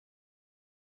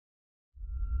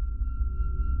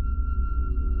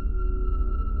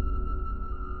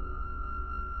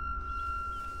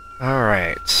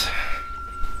Alright.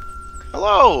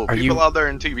 Hello, Are people you- out there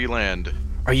in TV land.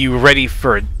 Are you ready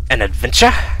for an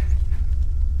adventure?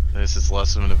 This is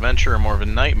less of an adventure and more of a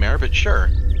nightmare, but sure.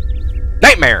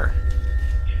 Nightmare!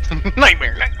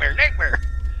 Nightmare, nightmare, nightmare!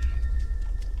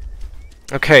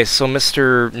 Okay, so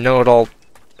Mr. Know-It-All,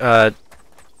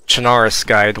 Chinaris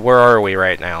Guide, where are we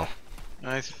right now?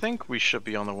 I think we should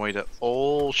be on the way to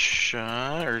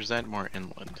Olsha, or is that more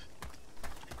inland?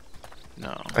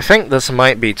 No. I think this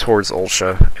might be towards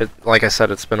Olsha. Like I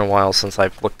said, it's been a while since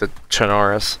I've looked at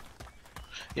Chinaris.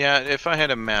 Yeah, if I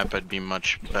had a map, I'd be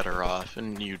much better off,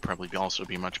 and you'd probably also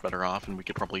be much better off, and we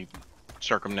could probably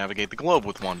circumnavigate the globe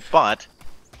with one. But,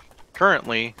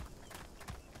 currently,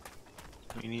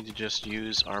 we need to just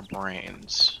use our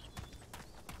brains.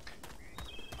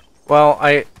 Well,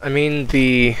 I mean,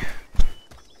 the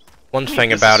one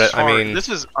thing about it, I mean...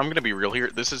 I'm gonna be real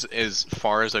here, this is as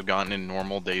far as I've gotten in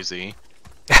normal DayZ.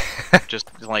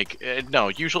 Just, like, no,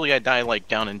 usually I die, like,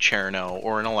 down in Cherno,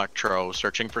 or in Electro,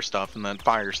 searching for stuff, and then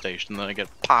fire station, then I get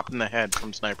popped in the head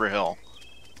from Sniper Hill.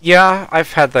 Yeah,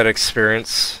 I've had that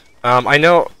experience.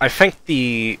 I think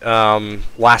the,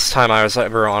 last time I was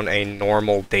ever on a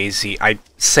normal DayZ, I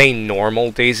say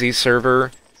normal DayZ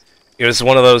server, it was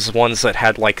one of those ones that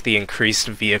had, like, the increased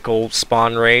vehicle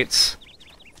spawn rates.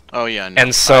 Oh yeah, no,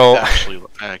 and so... I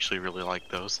actually really like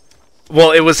those.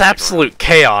 Well, it was absolute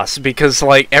chaos, because,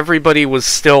 like, everybody was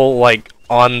still, like,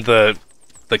 on the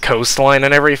coastline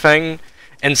and everything,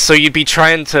 and so you'd be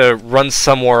trying to run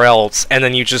somewhere else, and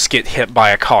then you just get hit by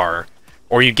a car,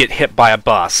 or you get hit by a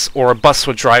bus, or a bus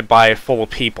would drive by full of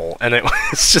people, and it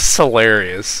was just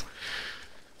hilarious.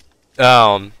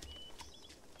 I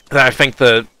think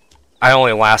I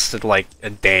only lasted, like, a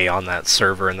day on that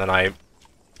server, and then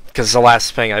because the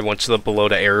last thing I went to the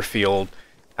Belota airfield,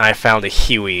 and I found a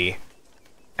Huey.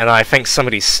 And I think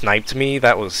somebody sniped me.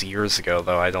 That was years ago,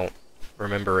 though. I don't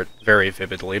remember it very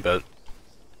vividly, but...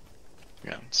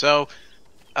 Yeah, so,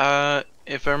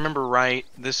 if I remember right,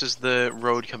 this is the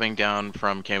road coming down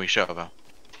from Kamishova.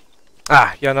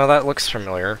 Ah, yeah, no, that looks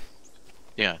familiar.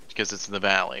 Yeah, because it's in the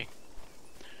valley.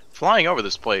 Flying over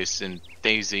this place in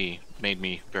DayZ made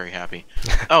me very happy.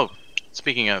 Oh,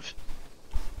 speaking of,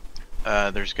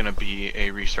 there's gonna be a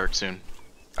restart soon.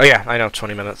 Oh yeah, I know,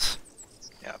 20 minutes.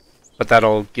 Yeah. But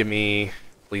that'll give me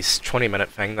at least 20-minute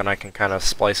thing, then I can kind of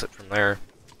splice it from there.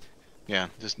 Yeah,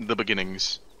 just the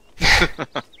beginnings. And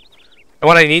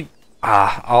what I need...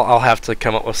 I'll have to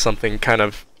come up with something kind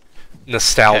of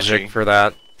nostalgic Catchy. for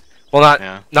that.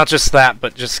 Well, not just that,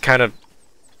 but just kind of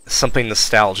something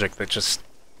nostalgic that just...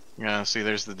 Yeah, see,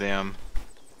 there's the dam.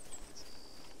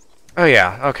 Oh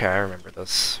yeah, okay, I remember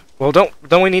this. Well, don't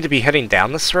we need to be heading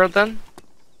down this road, then?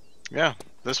 Yeah,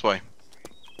 this way.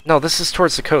 No, this is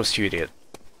towards the coast, you idiot.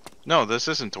 No, this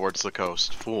isn't towards the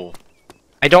coast, fool.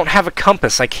 I don't have a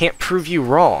compass, I can't prove you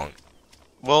wrong.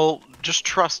 Well, just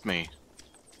trust me.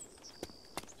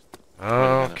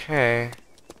 Okay.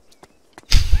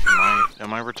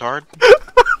 Am I retard?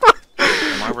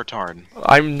 Am I retard?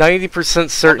 I'm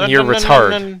 90% certain you're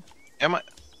retard. Am I?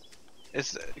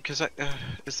 Is that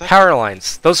Power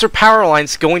lines. Those are power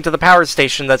lines going to the power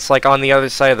station that's like on the other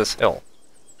side of this hill.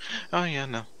 Oh yeah,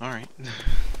 no. Alright.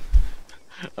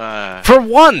 For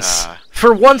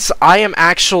once, I am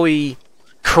actually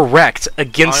correct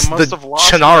against the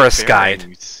Chinaris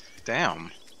guide.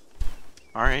 Damn.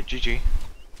 Alright, GG.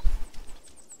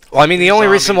 Well, I mean, the only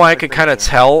reason why I could kind of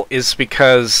tell is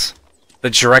because the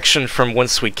direction from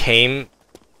whence we came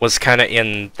was kind of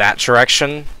in that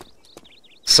direction.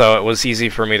 So it was easy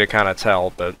for me to kind of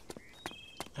tell, but...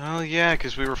 Oh yeah,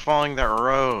 because we were following that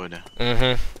road.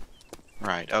 Mm-hmm.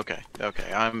 Right, okay,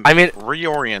 okay. I mean,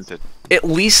 reoriented. At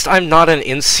least I'm not an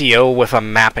NCO with a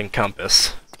map and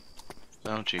compass.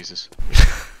 Oh, Jesus.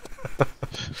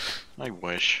 I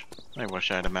wish. I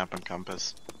wish I had a map and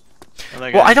compass.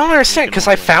 Well, I don't understand, because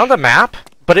I found a map,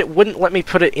 but it wouldn't let me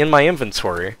put it in my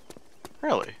inventory.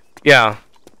 Really? Yeah.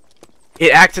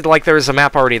 It acted like there was a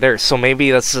map already there, so maybe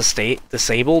that's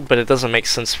disabled, but it doesn't make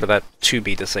sense for that to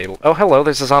be disabled. Oh, hello,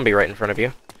 there's a zombie right in front of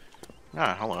you.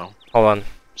 Ah, hello. Hold on.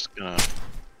 Just gonna...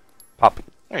 Pop.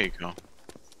 There you go.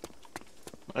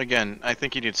 Again, I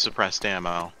think you need suppressed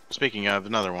ammo. Speaking of,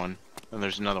 another one. And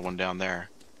there's another one down there.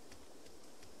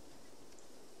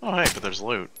 Oh, hey, but there's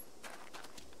loot.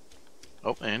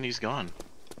 Oh, and he's gone.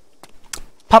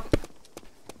 Pop!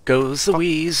 Goes the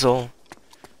weasel.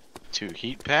 2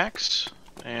 heat packs.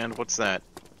 And what's that?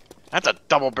 That's a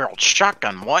double-barreled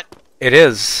shotgun, what? It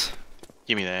is.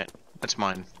 Give me that. That's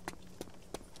mine.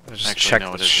 Just Actually, check no,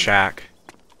 the it isn't. shack.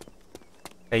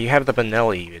 Hey, you have the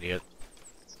Benelli, you idiot.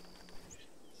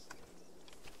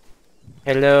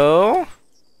 Hello?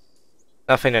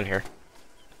 Nothing in here.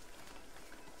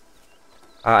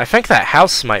 I think that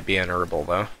house might be enterable,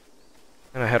 though.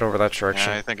 I'm gonna head over that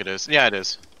direction. Yeah, I think it is. Yeah, it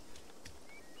is.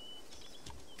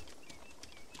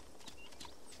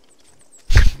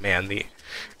 Man,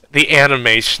 the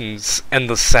animations and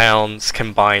the sounds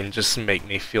combined just make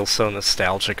me feel so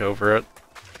nostalgic over it.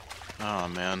 Oh,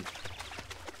 man.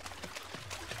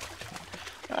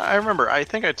 I remember, I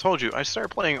think I told you, I started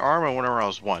playing Arma whenever I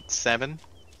was, what, 7?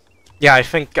 Yeah, I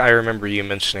think I remember you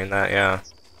mentioning that, yeah.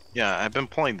 Yeah, I've been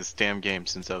playing this damn game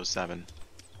since I was 7.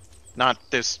 Not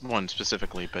this one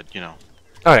specifically, but, you know.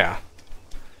 Oh, yeah.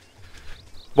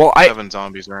 Well, 7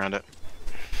 zombies around it.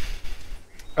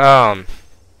 Well,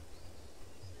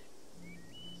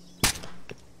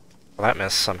 that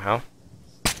missed somehow.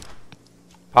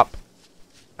 Pop.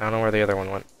 I don't know where the other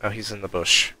one went. Oh, he's in the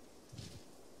bush.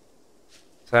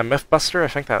 Is that a Mythbuster? I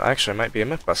think that actually might be a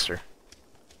Mythbuster.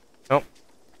 Nope.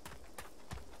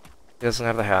 He doesn't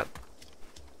have the hat.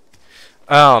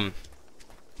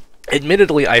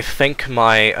 Admittedly, I think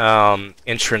my,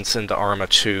 entrance into Arma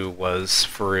 2 was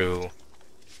through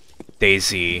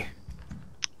DayZ.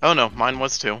 Oh no, mine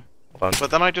was too. Hold on.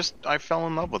 But then I fell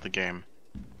in love with the game.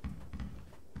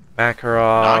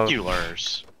 MacLeod.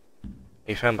 Binoculars.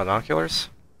 You found binoculars?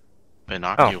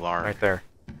 Binocular. Oh, right there.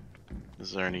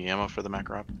 Is there any ammo for the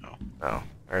Macrop? No. No,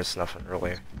 there's nothing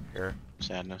really here.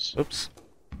 Sadness. Oops.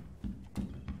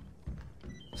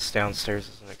 This downstairs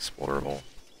isn't explorable.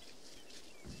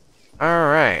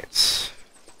 Alright.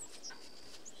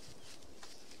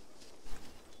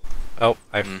 Oh,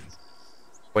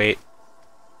 Wait.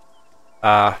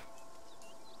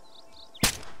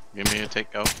 Give me a take.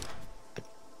 Oh.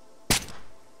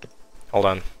 Hold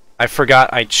on. I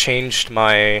forgot I changed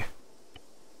my...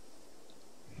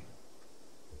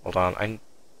 Hold on,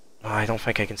 I don't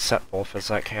think I can set both as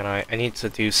that, can I? I need to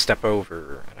do step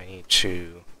over, and I need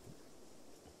to...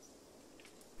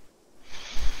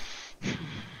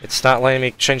 It's not letting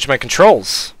me change my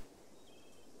controls!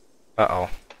 Uh-oh,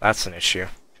 that's an issue.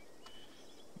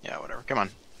 Yeah, whatever. Come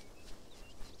on.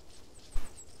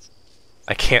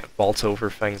 I can't vault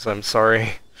over things, I'm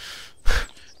sorry.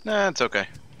 Nah, it's okay.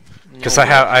 Because I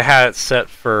had it set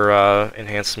for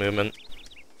enhanced movement.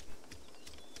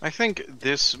 I think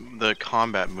the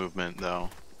combat movement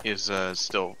though is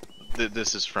still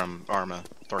this is from Arma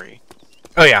 3.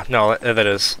 Oh yeah, no, that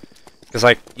is. Because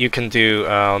like you can do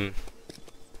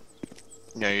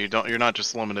Yeah, you're not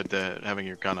just limited to having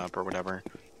your gun up or whatever.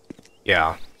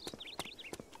 Yeah.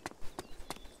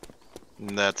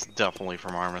 That's definitely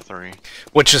from Arma 3.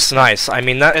 Which is nice. I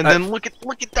mean that. And then look at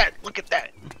that.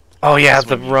 Oh yeah,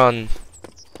 the run.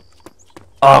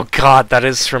 Oh god, that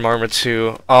is from Arma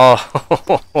 2.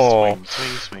 Oh.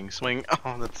 Swing.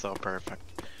 Oh, that's so perfect.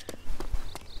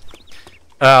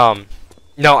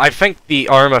 No, I think the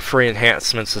Arma free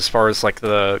enhancements as far as like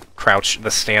the crouch,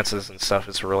 the stances and stuff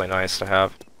is really nice to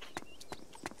have.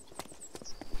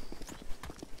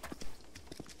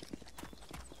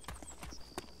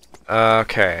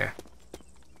 Okay.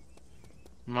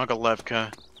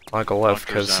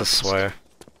 Magalevka's this way.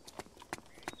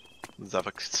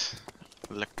 Zavix.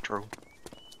 Electro.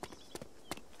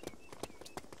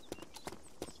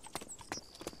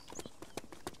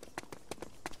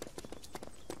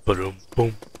 Ba-dum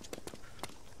boom.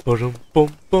 Ba-dum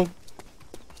boom boom.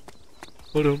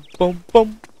 Ba-dum boom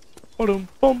boom. Ba-dum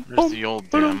boom boom. There's the old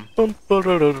dam. Boom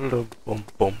boom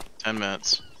boom. 10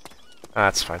 minutes.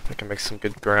 That's fine. I can make some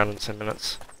good ground in 10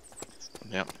 minutes.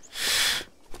 Yep.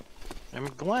 I'm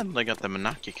glad I got the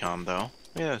Monocicon though.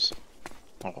 Yes.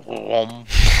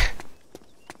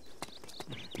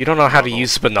 You don't know how to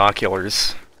use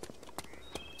binoculars.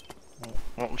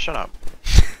 Well, shut up.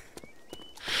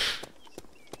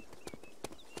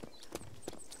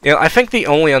 Yeah, I think the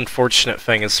only unfortunate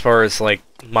thing as far as like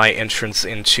my entrance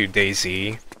into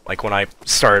DayZ, like when I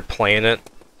started playing it,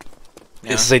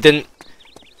 is they didn't.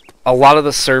 A lot of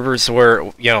the servers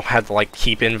where had to like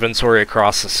keep inventory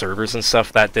across the servers and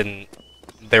stuff, that didn't.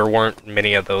 There weren't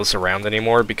many of those around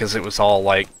anymore because it was all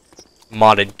like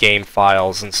modded game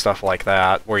files and stuff like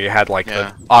that, where you had like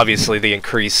obviously the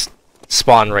increased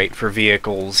spawn rate for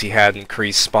vehicles, you had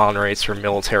increased spawn rates for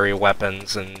military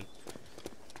weapons and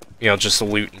just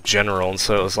loot in general, and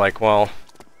so it was like, well,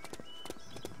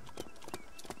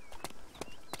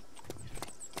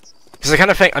 because I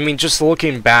kind of think, I mean, just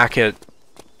looking back at,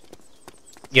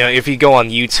 if you go on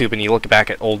YouTube and you look back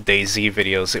at old DayZ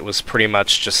videos, it was pretty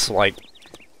much just like,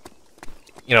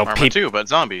 Arma 2, but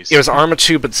zombies. It was Arma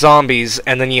 2, but zombies,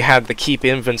 and then you had the keep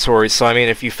inventory, so I mean,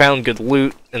 if you found good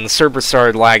loot and the server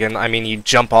started lagging, I mean, you'd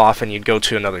jump off and you'd go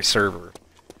to another server.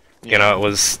 It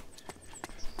was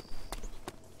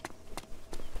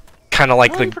kind of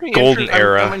like the golden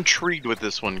era. I'm intrigued with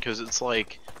this one because it's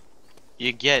like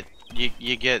you get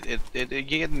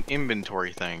an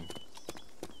inventory thing.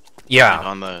 Yeah.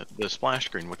 On the splash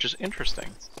screen, which is interesting.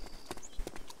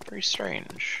 Very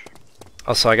strange.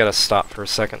 Also, I gotta stop for a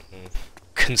second and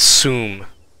consume.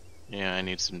 Yeah, I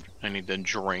need to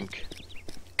drink.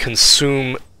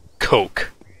 Consume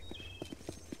Coke.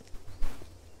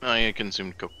 Oh yeah,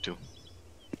 consumed Coke too.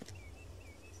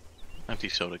 Empty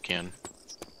soda can.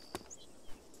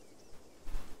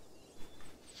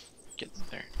 Get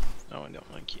there. No, I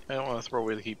don't want to throw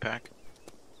away the heat pack.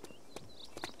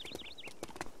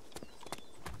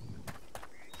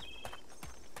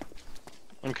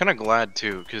 I'm kind of glad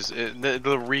too, because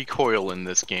the recoil in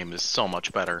this game is so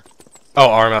much better. Oh,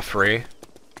 Arma free.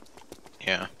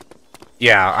 Yeah.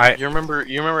 Yeah, You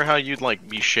remember how you'd like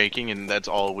be shaking and that's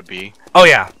all it would be? Oh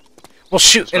yeah. Well,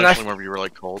 shoot, especially whenever you were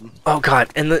like cold. Oh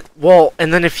god, and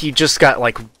then if you just got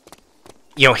like,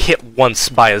 hit once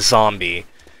by a zombie,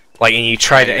 like, and you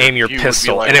try to aim your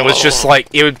pistol, like, and it was just like,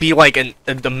 it would be like a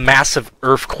massive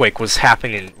earthquake was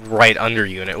happening right under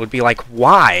you, and it would be like,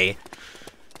 why?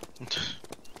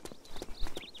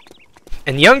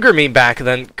 And younger me back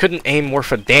then couldn't aim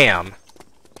worth a damn.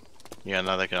 Yeah,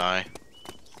 neither can I.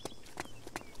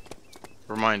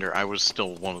 Reminder, I was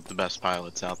still one of the best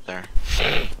pilots out there.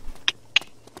 You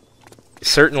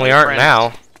certainly aren't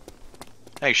now.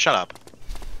 Hey, shut up.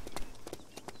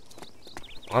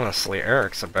 Honestly,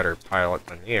 Eric's a better pilot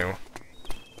than you.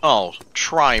 Oh,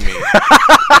 try me.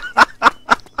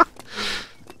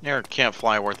 Eric can't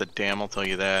fly worth a damn, I'll tell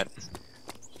you that.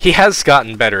 He has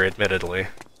gotten better, admittedly.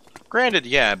 Granted,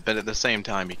 yeah, but at the same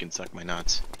time, he can suck my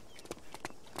nuts.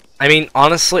 I mean,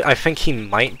 honestly, I think he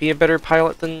might be a better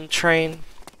pilot than Train,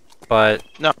 but...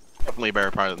 No, definitely a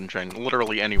better pilot than Train.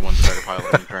 Literally anyone's a better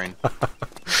pilot than Train.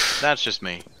 That's just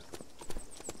me.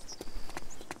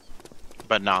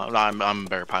 But no, I'm a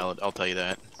better pilot, I'll tell you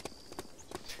that.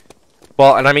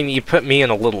 Well, and I mean, you put me in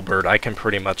a Little Bird, I can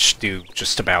pretty much do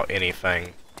just about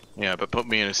anything. Yeah, but put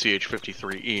me in a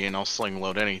CH-53E and I'll sling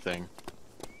load anything.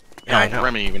 Yeah, I know.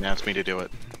 Remy even asked me to do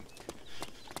it.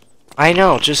 I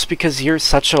know, just because you're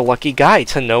such a lucky guy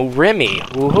to know Remy.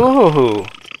 Woohoo!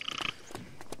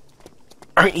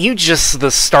 Aren't you just the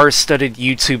star-studded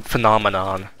YouTube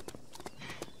phenomenon?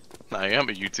 I am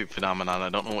a YouTube phenomenon, I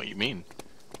don't know what you mean.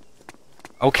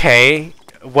 Okay,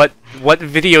 what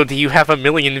video do you have 1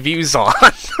 million views on?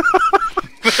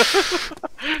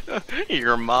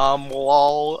 Your mom,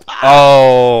 lol.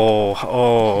 Oh,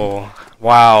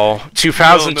 wow.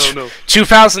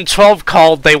 2012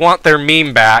 called, they want their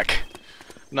meme back.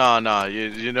 Nah,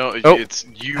 you know, oh, it's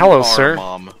you hello, are sir.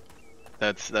 mom.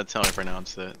 That's how I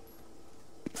pronounce it.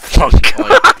 Fuck.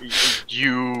 Like,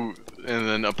 you, and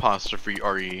then apostrophe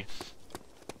R-E.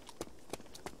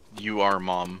 You are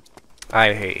mom.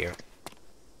 I hate you.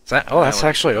 Is that? Oh, that's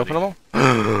actually openable?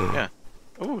 Yeah.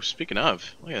 Oh, speaking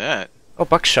of, look at that. Oh,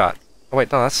 buckshot. Oh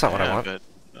wait, no, that's not what I want. But,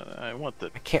 I want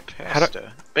the I can't.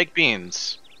 pasta. Baked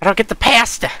beans. I don't get the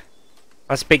pasta.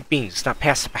 That's baked beans, not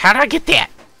pasta. How do I get that?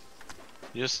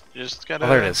 Just gotta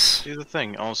there it is. do the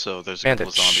thing. Also, there's a Bandage.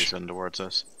 couple zombies heading towards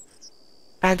us.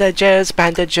 Bandages,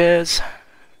 bandages.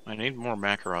 I need more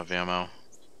Makarov ammo.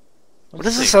 What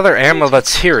is this other ammo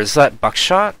that's here? Is that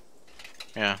buckshot?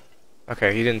 Yeah.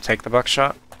 Okay, you didn't take the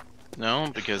buckshot?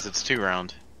 No, because it's 2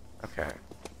 round. Okay.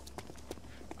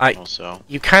 Also.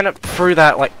 You kind of threw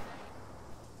that like...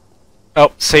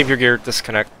 Oh, save your gear,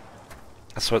 disconnect.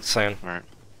 That's what it's saying. Alright.